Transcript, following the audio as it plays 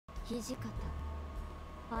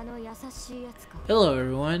Hello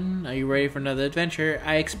everyone, are you ready for another adventure?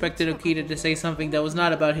 I expected Okita to say something that was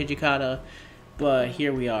not about Hijikata, but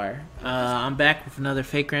here we are. I'm back with another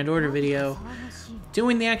Fake Grand Order video,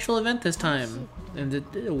 doing the actual event this time, and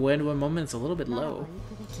the win one moment is a little bit low.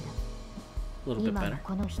 A little bit better.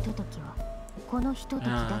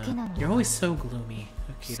 You're always so gloomy,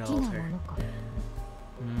 Okita Alter.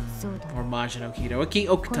 Or Majin Okita.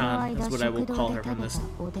 Okitan is what I will call her from this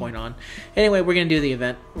point on. Anyway, we're going to do the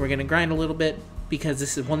event. We're going to grind a little bit because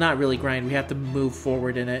this is, well, not really grind. We have to move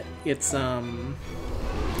forward in it. It's a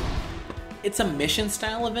mission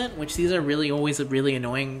style event, which these are really always really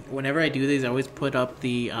annoying. Whenever I do these, I always put up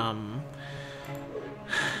the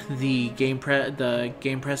game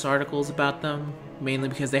press articles about them, mainly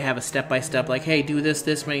because they have a step-by-step, like, hey, do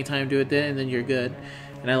this many times, do it then, and then you're good.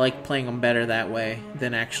 And I like playing them better that way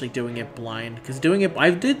than actually doing it blind. Because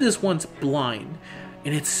I did this once blind,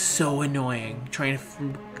 and it's so annoying.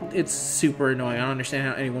 It's super annoying. I don't understand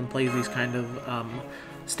how anyone plays these kind of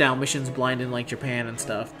style missions blind in like Japan and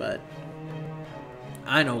stuff, but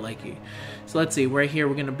I know likey. So let's see, right here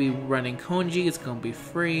we're gonna be running Konji. It's gonna be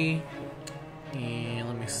free, and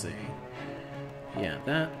let me see. Yeah,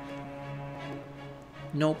 that.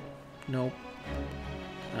 Nope.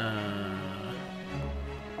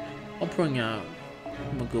 I'll bring out,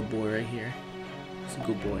 I'm a good boy right here. It's a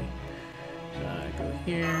good boy. Go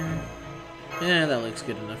here. Yeah, that looks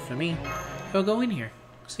good enough for me. I'll go in here.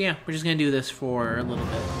 So yeah, we're just gonna do this for a little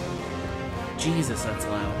bit. Jesus, that's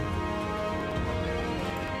loud.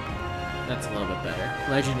 That's a little bit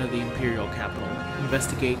better. Legend of the Imperial Capital.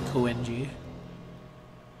 Investigate Koenji.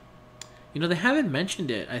 You know, they haven't mentioned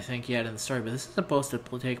it, I think, yet in the story, but this is supposed to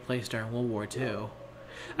take place during World War II.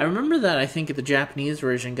 I remember that I think the Japanese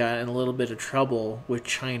version got in a little bit of trouble with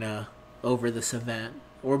China over this event.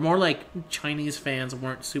 Or more like Chinese fans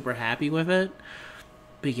weren't super happy with it.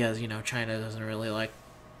 Because, you know, China doesn't really like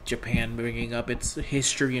Japan bringing up its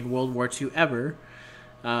history in World War II ever.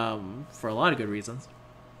 For a lot of good reasons.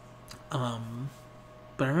 But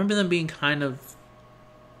I remember them being kind of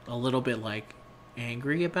a little bit, like,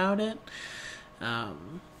 angry about it. I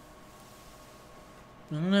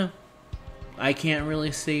don't know. I can't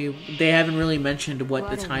really see. They haven't really mentioned what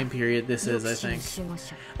the time period this is, I think.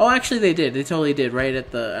 Oh, actually they did. They totally did, right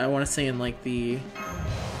at the, I want to say in like the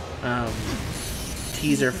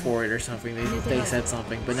teaser for it or something. They said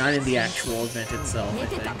something, but not in the actual event itself, I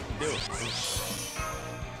think.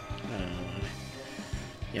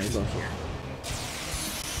 Yeah, we'll go here.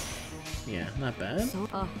 Yeah, not bad.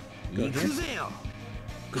 Go here.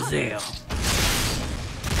 Gazelle.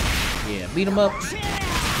 Yeah, beat him up.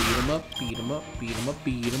 Beat him up, beat him up, beat him up,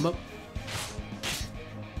 beat him up.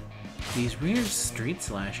 These weird street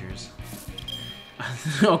slashers.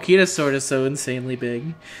 Okita's sword is so insanely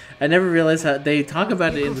big. I never realized how they talk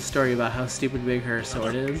about it in the story about how stupid big her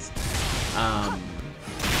sword is. I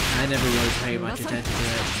never really paid much attention to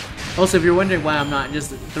it. Also, if you're wondering why I'm not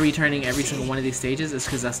just 3-turning every single one of these stages, it's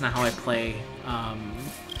because that's not how I play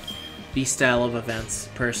these style of events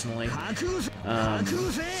personally.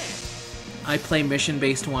 I play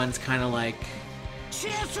mission-based ones kind of like,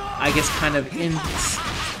 I guess kind of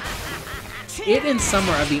it and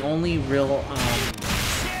Summer are the only real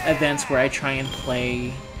events where I try and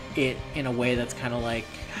play it in a way that's kind of like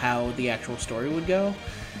how the actual story would go.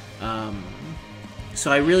 So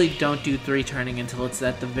I really don't do 3-turning until it's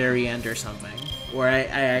at the very end or something, where I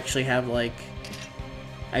actually have like,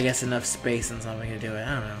 I guess enough space and something to do it.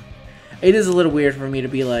 I don't know. It is a little weird for me to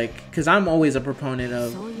be like, because I'm always a proponent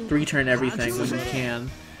of 3-turn everything when you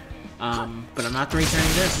can, but I'm not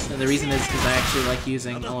 3-turning this, and the reason is because I actually like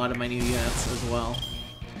using a lot of my new units as well.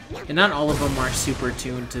 And not all of them are super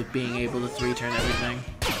tuned to being able to 3-turn everything.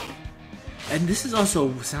 And this is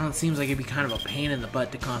also, seems like it'd be kind of a pain in the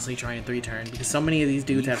butt to constantly try and 3-turn, because so many of these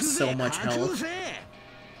dudes have so much health.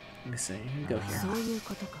 Let me see, go here.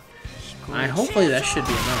 Hopefully that should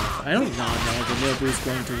be enough. I don't know the Nobu's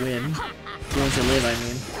going to win. Going to live, I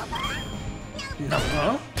mean.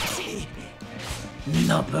 Nobu?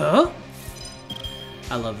 Nobu?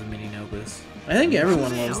 I love the mini Nobus. I think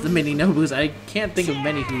everyone loves the mini Nobus. I can't think of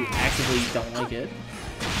many who actively don't like it.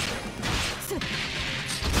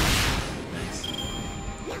 Nice.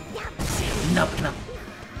 Nope.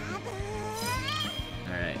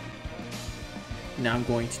 Alright. Now I'm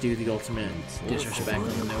going to do the ultimate disrespect on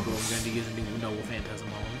the Nobu. I'm going to use a new Noble Phantasm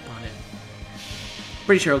on it.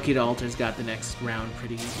 Pretty sure Okita Alter's got the next round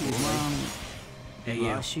pretty easily. Hey,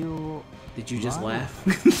 you. Did you just laugh?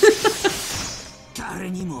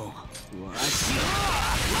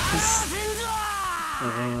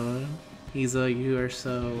 He's like, you are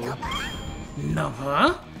so...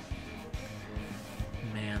 Nova?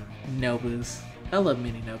 Nobus. I love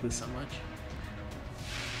mini Nobus so much.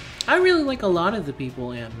 I really like a lot of the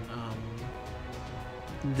people in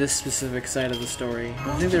this specific side of the story.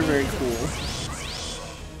 I think they're very cool.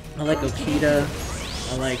 I like Okita.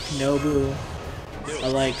 I like Nobu. I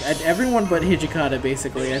like everyone but Hijikata,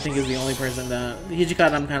 basically. I think is the only person that...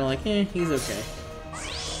 Hijikata, I'm kind of like, he's okay.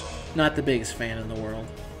 Not the biggest fan in the world.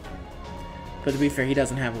 But to be fair, he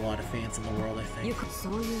doesn't have a lot of fans in the world, I think.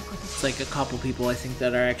 It's like a couple people, I think,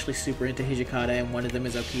 that are actually super into Hijikata, and one of them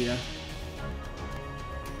is Okita.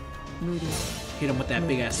 Hit him with that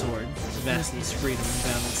big-ass sword. Vastness, freedom, and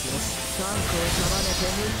boundlessness.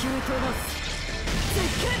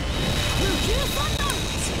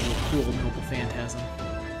 It's a little cool, noble phantasm.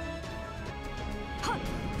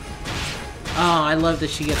 Oh, I love that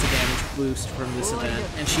she gets a damage boost from this event,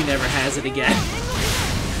 and she never has it again.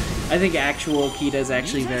 I think actual Okita is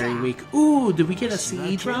actually very weak. Ooh, did we get a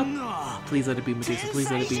CE drop? Please let it be Medusa, please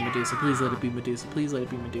let it be Medusa, please let it be Medusa, please let it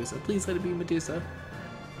be Medusa, please let it be Medusa.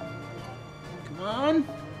 Come on.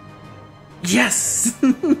 Yes!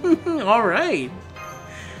 Alright.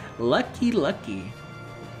 Lucky, lucky.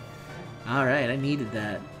 Alright, I needed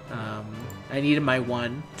that. I needed my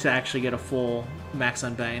 1 to actually get a full max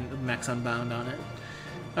unbound on it.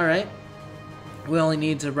 Alright. We only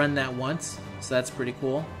need to run that once, so that's pretty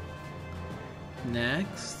cool.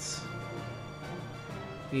 Next,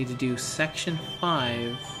 we need to do section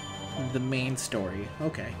 5, the main story.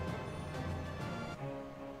 Okay.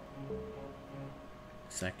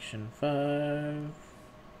 Section 5.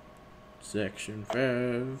 Section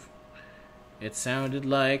 5. It sounded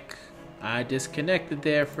like I disconnected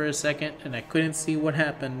there for a second and I couldn't see what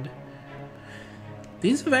happened.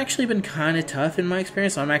 These have actually been kind of tough in my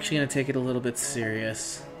experience, so I'm actually going to take it a little bit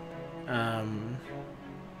serious.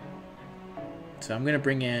 So I'm going to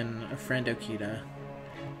bring in a friend Okita.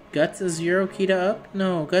 Guts, is your Okita up?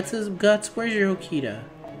 No, Guts, where's your Okita?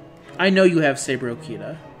 I know you have Saber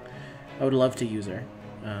Okita. I would love to use her.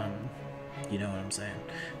 You know what I'm saying.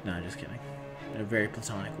 No, just kidding. In a very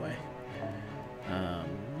platonic way. I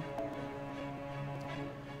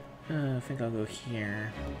think I'll go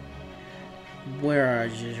here. Where are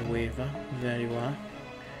you, Weva? Very well.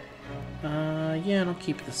 Yeah, and I'll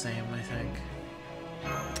keep it the same, I think.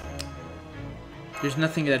 There's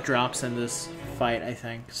nothing that drops in this fight, I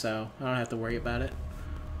think, so I don't have to worry about it.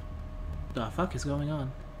 The fuck is going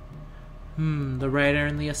on? The writer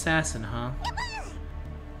and the assassin, huh?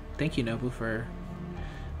 Thank you, Nobu, for...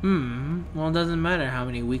 well, it doesn't matter how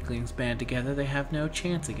many weaklings band together, they have no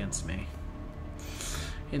chance against me.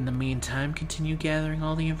 In the meantime, continue gathering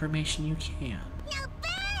all the information you can.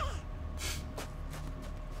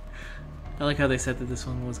 I like how they said that this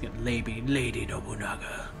one was getting Lady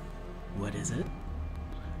Nobunaga. What is it?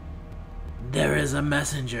 There is a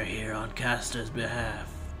messenger here on Castor's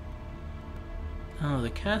behalf. Oh, the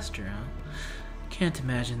Castor, huh? Can't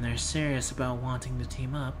imagine they're serious about wanting to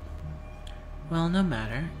team up. Well, no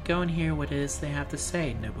matter. Go and hear what it is they have to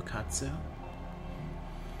say, Nobukatsu.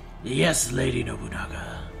 Yes, Lady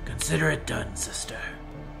Nobunaga. Consider it done, sister.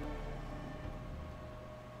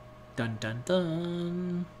 Dun dun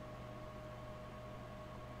dun.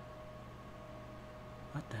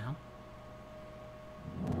 What the hell?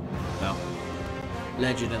 Oh.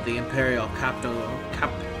 Legend of the Imperial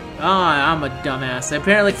Oh, I'm a dumbass.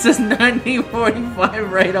 Apparently it says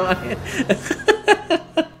 1945 right on it.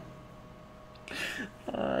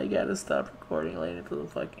 I gotta stop recording late into the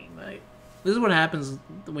fucking night. This is what happens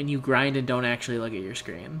when you grind and don't actually look at your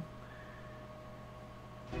screen.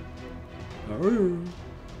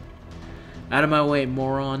 Out of my way,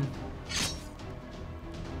 moron.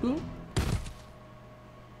 Ooh.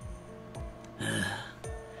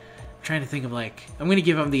 Trying to think of, like, I'm gonna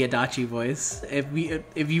give him the Adachi voice.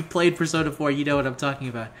 If you played Persona 4, you know what I'm talking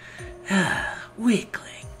about.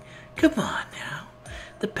 Weakling, come on now.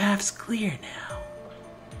 The path's clear now.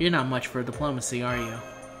 You're not much for diplomacy, are you?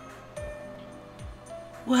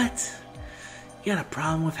 What? You got a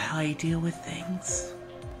problem with how you deal with things?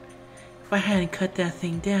 If I hadn't cut that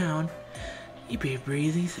thing down, you'd be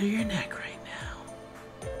breathing through your neck right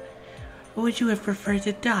now. Or would you have preferred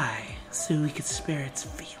to die so we could spare its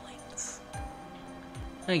feelings?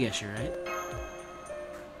 I guess you're right.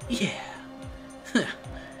 Yeah.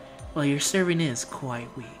 Well, your servant is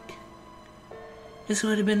quite weak. This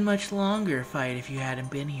would have been a much longer fight if you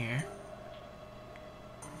hadn't been here.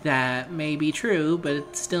 That may be true, but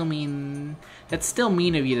it's still mean. That's still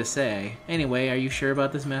mean of you to say. Anyway, are you sure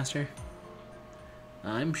about this, Master?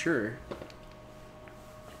 I'm sure.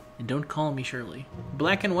 And don't call me Shirley.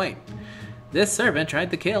 Black and white. This servant tried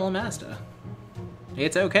to kill Master.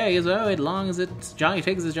 It's okay, so as long as Johnny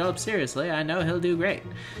takes his job seriously, I know he'll do great.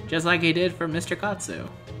 Just like he did for Mr. Katsu.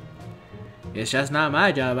 It's just not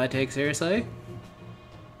my job I take seriously.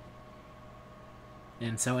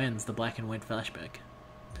 And so ends the black and white flashback.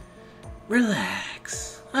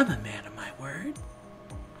 Relax. I'm a man of my word.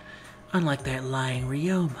 Unlike that lying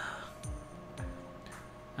Ryoma.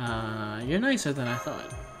 You're nicer than I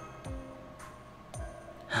thought.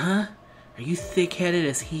 Huh? Are you thick-headed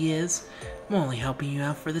as he is? I'm only helping you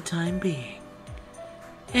out for the time being.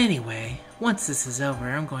 Anyway, once this is over,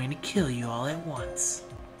 I'm going to kill you all at once.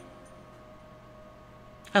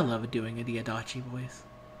 I love doing a Adachi voice.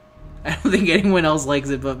 I don't think anyone else likes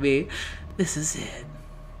it but me. This is it.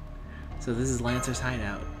 So this is Lancer's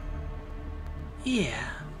hideout. Yeah,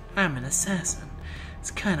 I'm an assassin.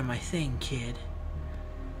 It's kind of my thing, kid.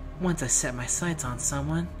 Once I set my sights on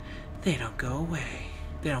someone, they don't go away.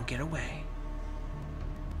 They don't get away.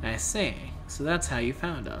 I see. So that's how you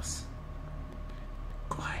found us.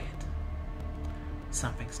 Quiet.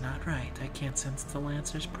 Something's not right. I can't sense the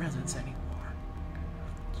Lancer's presence anymore.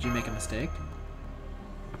 Did you make a mistake?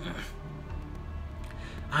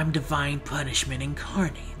 I'm divine punishment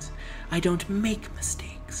incarnate. I don't make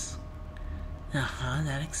mistakes.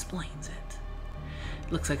 That explains it.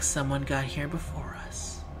 Looks like someone got here before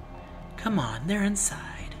us. Come on, they're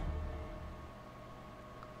inside.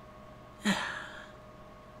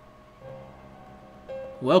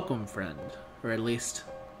 Welcome, friend. Or at least,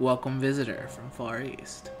 welcome visitor from Far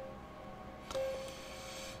East.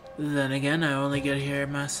 Then again, I only got here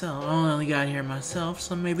myself,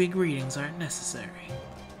 so maybe greetings aren't necessary.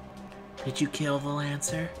 Did you kill the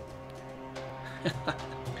Lancer?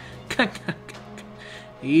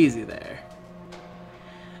 Easy there.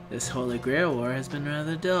 This Holy Grail War has been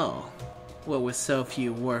rather dull, what with so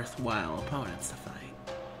few worthwhile opponents to fight.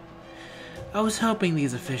 I was hoping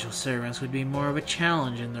these official servants would be more of a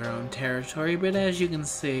challenge in their own territory, but as you can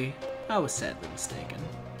see, I was sadly mistaken.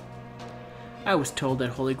 I was told that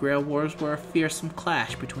Holy Grail Wars were a fearsome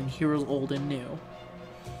clash between heroes old and new.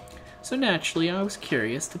 So naturally, I was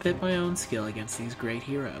curious to pit my own skill against these great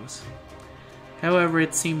heroes. However,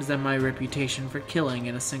 it seems that my reputation for killing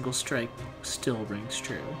in a single strike still rings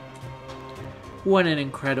true. What an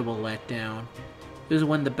incredible letdown. It was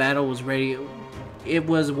when the battle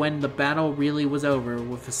really was over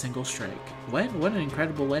with a single strike. What? What an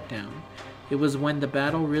incredible letdown. It was when the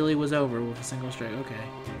battle really was over with a single strike. Okay.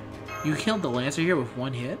 You killed the Lancer here with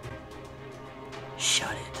one hit?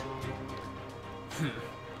 Shut it.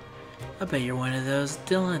 I bet you're one of those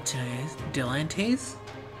dilettantes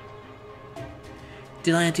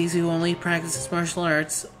who only practices martial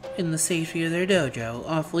arts in the safety of their dojo.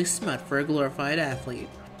 Awfully smut for a glorified athlete.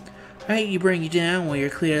 Right, you bring you down while you're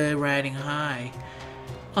clearly riding high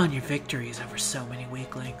on your victories over so many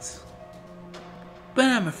weaklings. But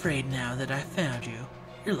I'm afraid now that I've found you,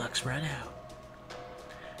 your luck's run out.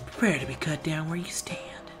 Prepare to be cut down where you stand.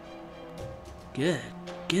 Good,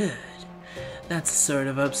 good. That's the sort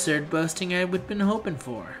of absurd boasting I would have been hoping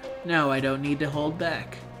for. Now I don't need to hold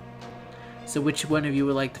back. So which one of you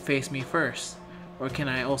would like to face me first? Or can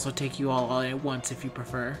I also take you all at once if you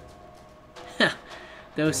prefer? Heh,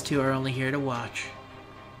 those two are only here to watch.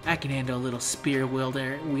 I can handle a little spear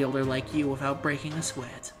wielder like you without breaking a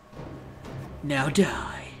sweat. Now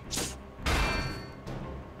die.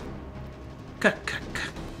 Cut.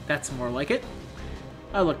 That's more like it.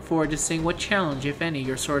 I look forward to seeing what challenge, if any,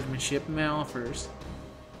 your swordsmanship may offers.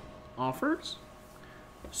 Offers?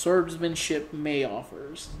 Swordsmanship may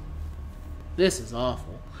offers. This is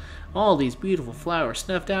awful. All these beautiful flowers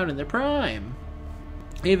snuffed out in their prime.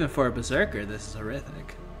 Even for a berserker, this is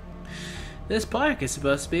horrific. This park is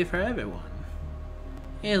supposed to be for everyone.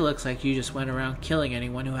 It looks like you just went around killing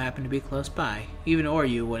anyone who happened to be close by. Even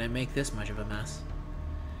Oryu wouldn't make this much of a mess.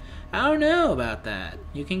 I don't know about that.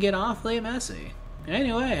 You can get awfully messy.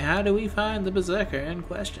 Anyway, how do we find the berserker in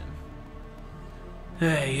question?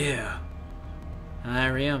 Hey, you. Hi,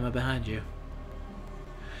 Ryoma, behind you.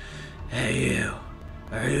 Hey, you.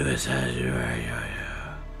 Are you a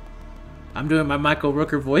I'm doing my Michael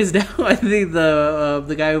Rooker voice now. I think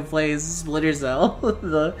the guy who plays Splinter Cell.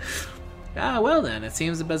 Well then, it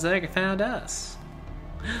seems the berserker found us.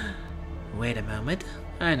 Wait a moment.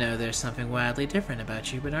 I know there's something wildly different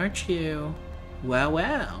about you, but aren't you? Well,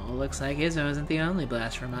 looks like his wasn't the only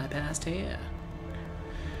blast from my past here.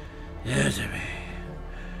 Answer me.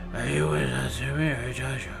 Are you with us to me or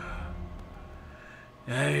Joshua?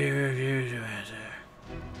 Now you refuse to answer.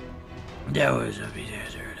 That was a bit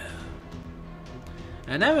answered.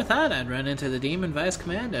 I never thought I'd run into the Demon Vice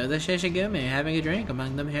Commando, the Shishigumi, having a drink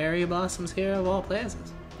among the Harry Blossoms here of all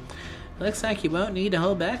places. Looks like you won't need to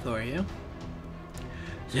hold back, or you?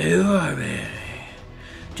 So you are ready,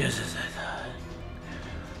 just as I thought.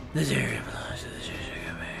 This area belongs to the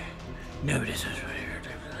Shizuka. Nobody says what you're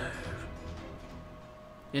alive.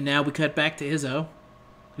 And now we cut back to Izzo,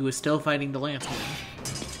 who is still fighting the Lanceman.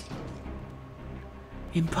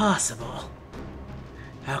 Impossible.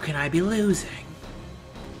 How can I be losing?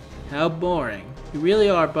 How boring. You really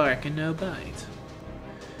are bark and no bite.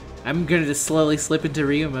 I'm gonna just slowly slip into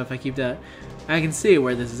Ryuma if I keep that. I can see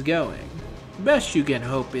where this is going. The best you can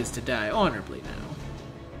hope is to die honorably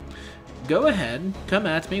now. Go ahead, come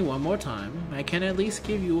at me one more time. I can at least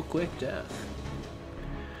give you a quick death.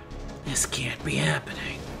 This can't be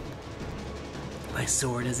happening. My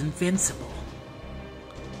sword is invincible.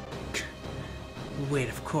 Wait,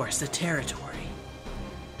 of course, the territory.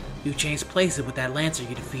 You changed places with that Lancer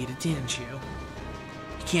you defeated, didn't you?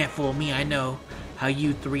 You can't fool me, I know how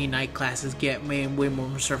you 3 night classes get way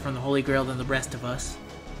more stuff from the Holy Grail than the rest of us.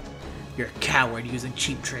 You're a coward using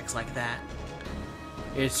cheap tricks like that.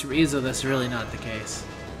 It's Rizzo, that's really not the case.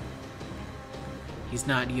 He's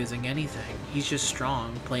not using anything. He's just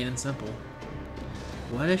strong, plain and simple.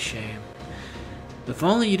 What a shame. If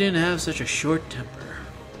only you didn't have such a short temper.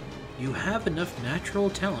 You have enough natural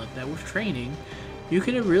talent that with training, you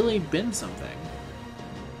could have really been something.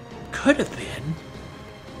 Could have been?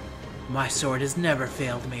 My sword has never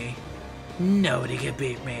failed me. Nobody can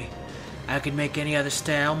beat me. I could make any other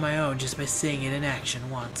style my own just by seeing it in action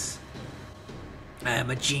once. I am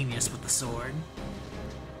a genius with the sword.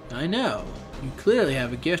 I know. You clearly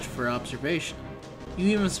have a gift for observation. You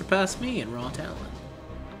even surpass me in raw talent.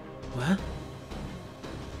 What?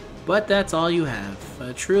 But that's all you have.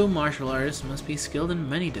 A true martial artist must be skilled in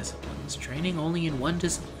many disciplines. Training only in one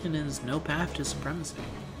discipline is no path to supremacy.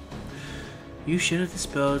 You should have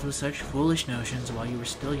disposed with such foolish notions while you were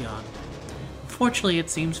still young. Unfortunately, it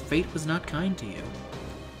seems fate was not kind to you.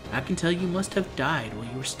 I can tell you must have died while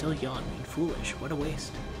you were still young and foolish. What a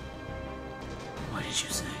waste. What did you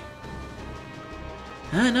say?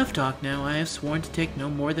 Enough talk now. I have sworn to take no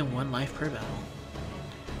more than 1 life per battle.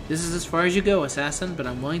 This is as far as you go, assassin, but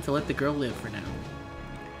I'm willing to let the girl live for now.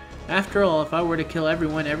 After all, if I were to kill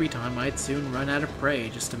everyone every time, I'd soon run out of prey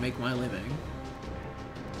just to make my living.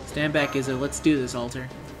 Stand back, Izzo. Let's do this, Alter.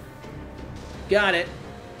 Got it.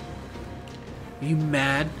 Are you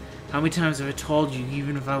mad? How many times have I told you,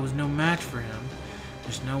 even if I was no match for him,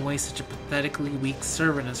 there's no way such a pathetically weak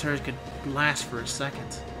servant as hers could last for a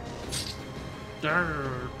second.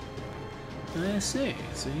 Durr. I see.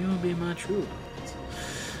 So you will be my true love.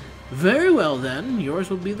 Very well, then. Yours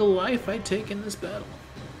will be the life I take in this battle.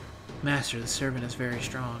 Master, the servant is very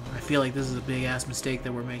strong. I feel like this is a big-ass mistake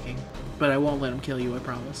that we're making. But I won't let him kill you, I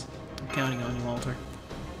promise. I'm counting on you, Walter.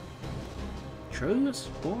 Truest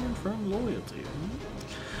born from loyalty.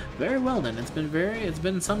 Very well, then. It's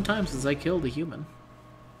been some time since I killed a human.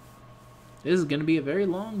 This is going to be a very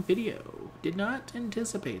long video. Did not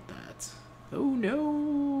anticipate that. Oh,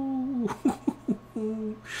 no.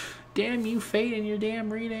 Damn you, Fate, and your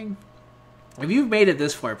damn reading. If you've made it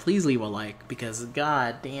this far, please leave a like, because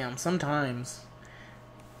god damn, sometimes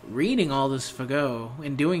reading all this Fago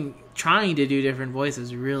and trying to do different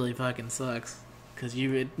voices really fucking sucks. Because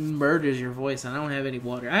it murders your voice, and I don't have any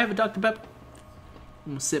water. I have a Dr. Pepper.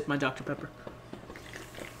 I'm gonna sip my Dr. Pepper.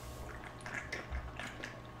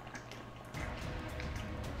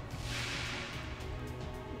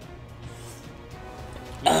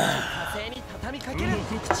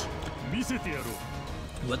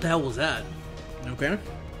 What the hell was that? Okay.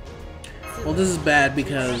 Well, this is bad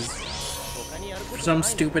because for some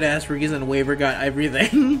stupid ass reason, Waver got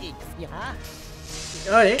everything.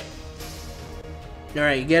 Alright.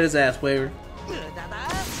 Alright, you get his ass, Waver.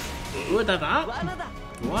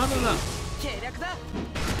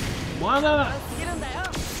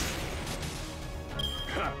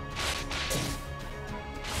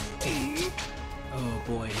 Oh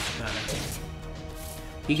boy, he's got it.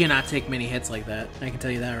 He cannot take many hits like that. I can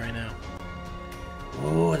tell you that right now.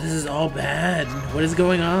 Oh, this is all bad. What is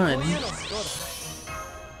going on?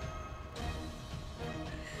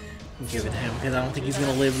 I'll give it to him because I don't think he's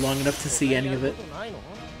going to live long enough to see any of it.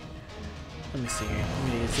 Let me see here. Let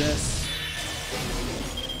me use this.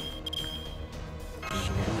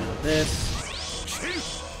 This.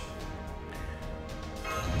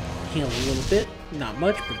 Heal a little bit. Not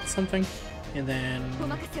much, but something. And then go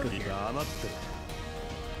here.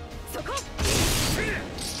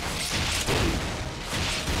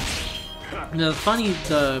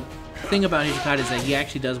 The thing about Hijikata is that he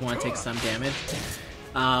actually does want to take some damage.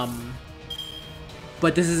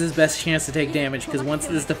 But this is his best chance to take damage, because once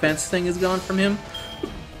this defense thing is gone from him,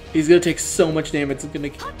 he's going to take so much damage, it's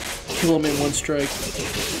going to kill him in one strike.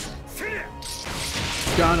 It's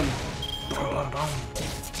Got him. Boom, boom, boom.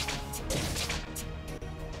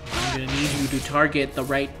 I'm gonna need you to target the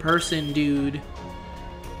right person, dude.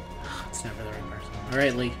 It's never the right person.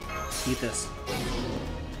 Alright, Lee. Eat this.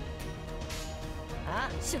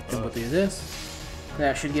 Then we'll do this.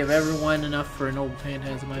 That should give everyone enough for an old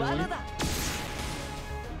phantasm, I believe.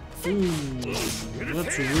 Ooh,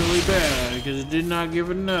 that's really bad, because it did not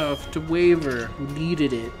give enough to Waver, who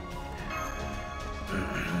needed it.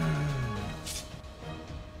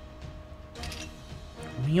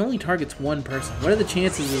 He only targets one person. What are the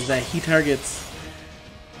chances is that he targets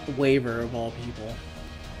Waver of all people?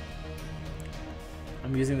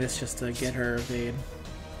 I'm using this just to get her evade.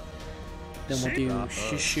 Then we'll do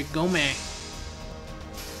Shishigome.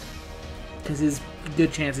 Because there's a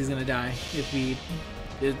good chance he's gonna die if he...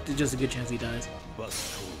 It's just a good chance he dies.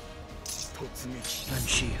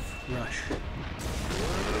 Unsheath. Rush.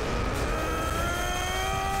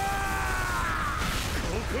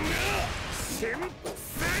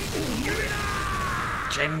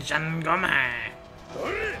 Shinshan-gome!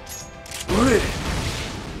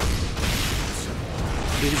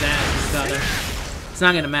 Beat his ass. It's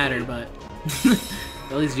not gonna matter, but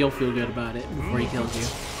at least you'll feel good about it before he kills you.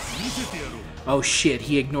 Oh shit,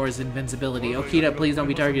 he ignores invincibility. Okita, please don't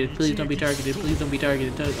be targeted. Please don't be targeted. Please don't be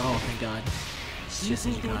targeted. Oh, thank god. It's just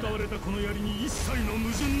Okita.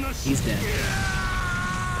 He's dead.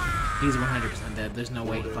 He's 100% dead. There's no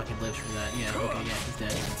way he fucking lives from that. Yeah, okay, yeah, he's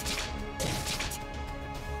dead.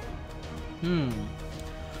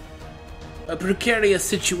 A precarious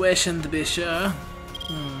situation to be sure.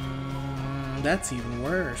 That's even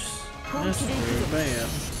worse. That's very bad.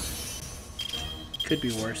 Could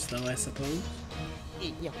be worse though, I suppose.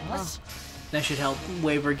 That should help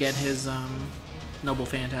Waver get his Noble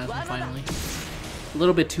Phantasm finally. A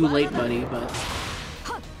little bit too late, buddy, but...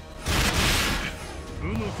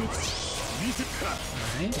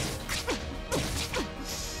 Alright.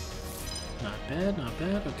 Not bad, not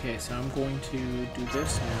bad. Okay, so I'm going to do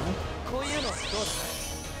this now.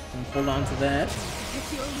 And hold on to that.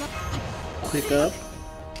 Click up.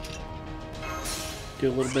 Do a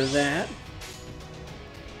little bit of that.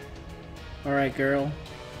 Alright, girl.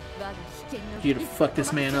 You to fuck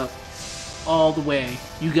this man up. All the way.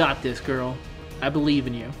 You got this, girl. I believe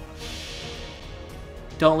in you.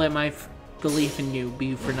 Don't let my belief in you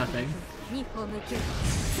be for nothing.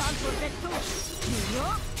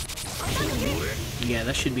 Yeah,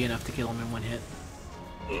 that should be enough to kill him in one hit.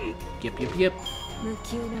 Yep, yep, yep.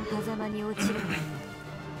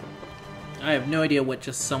 I have no idea what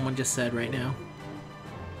someone just said right now.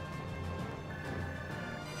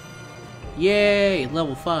 Yay!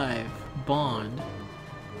 Level 5. Bond.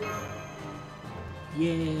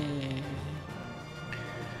 Yay.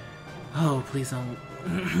 Oh, please don't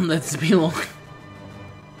let this be long.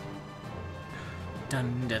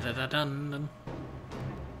 Dun dun dun dun dun.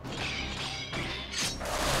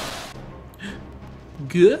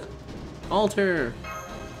 Good? Alter!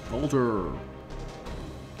 Alter.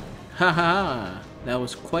 Haha! That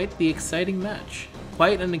was quite the exciting match.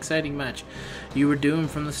 Quite an exciting match. You were doomed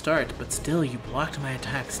from the start, but still you blocked my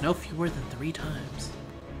attacks no fewer than 3 times.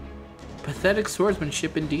 Pathetic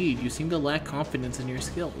swordsmanship indeed. You seem to lack confidence in your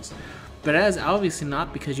skills. But that is obviously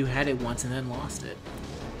not because you had it once and then lost it.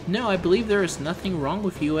 No, I believe there is nothing wrong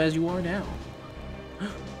with you as you are now.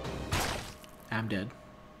 I'm dead.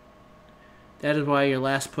 That is why your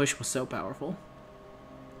last push was so powerful.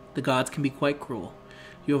 The gods can be quite cruel.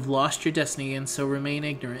 You have lost your destiny and so remain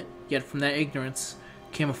ignorant, yet from that ignorance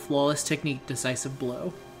came a flawless technique, decisive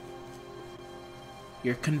blow.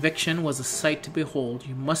 Your conviction was a sight to behold.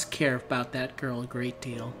 You must care about that girl a great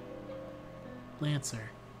deal.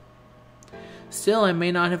 Lancer. Still, I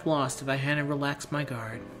may not have lost if I hadn't relaxed my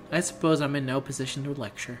guard. I suppose I'm in no position to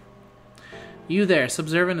lecture. You there,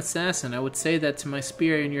 subservient assassin, I would say that to my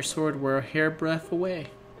spear and your sword were a hairbreadth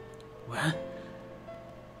away. What?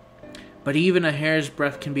 But even a hair's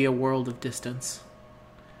breadth can be a world of distance.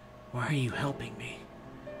 Why are you helping me?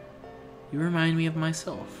 You remind me of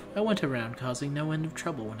myself. I went around causing no end of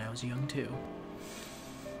trouble when I was young, too.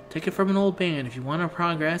 Take it from an old man. If you want to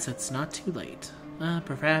progress, it's not too late.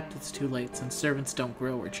 Perhaps it's too late, since servants don't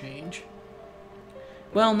grow or change.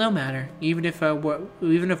 Well, no matter. Even if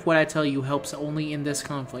what I tell you helps only in this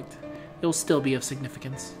conflict, it'll still be of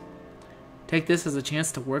significance. Take this as a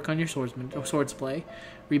chance to work on your swordsplay.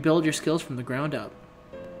 Rebuild your skills from the ground up.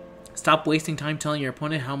 Stop wasting time telling your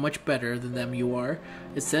opponent how much better than them you are.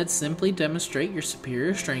 Instead, simply demonstrate your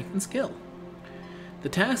superior strength and skill. The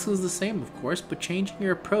task is the same, of course, but changing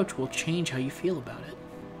your approach will change how you feel about it.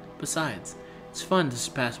 Besides, it's fun to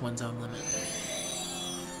surpass one's own limit.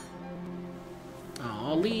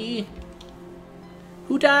 Aw, Lee.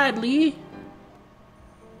 Who died, Lee?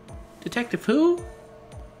 Detective who?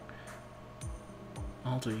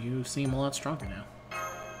 Alter, you seem a lot stronger now.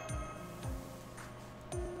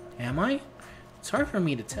 Am I? It's hard for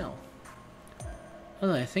me to tell. Now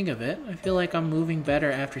that I think of it, I feel like I'm moving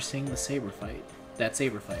better after seeing the saber fight. That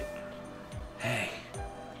saber fight. Hey,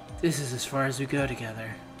 this is as far as we go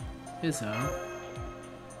together. Izzo.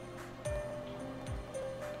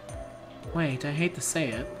 Wait, I hate to say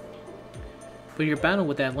it, but your battle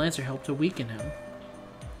with that Lancer helped to weaken him.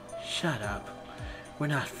 Shut up. We're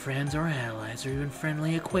not friends or allies or even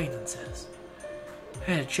friendly acquaintances.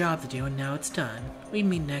 I had a job to do and now it's done. We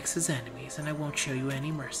meet next as enemies and I won't show you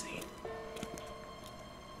any mercy.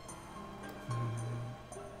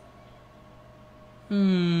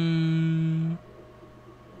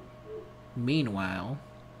 Meanwhile,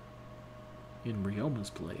 in Ryoma's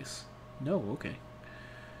place. No, okay.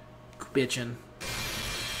 Bitchin'.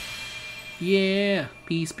 Yeah,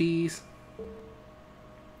 peace, peace.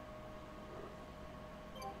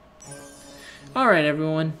 Alright,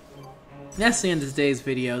 everyone. That's the end of today's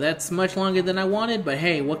video. That's much longer than I wanted, but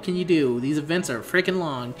hey, what can you do? These events are freaking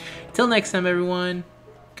long. Till next time, everyone.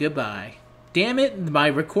 Goodbye. Damn it, my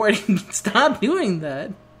recording. Stop doing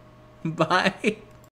that. Bye.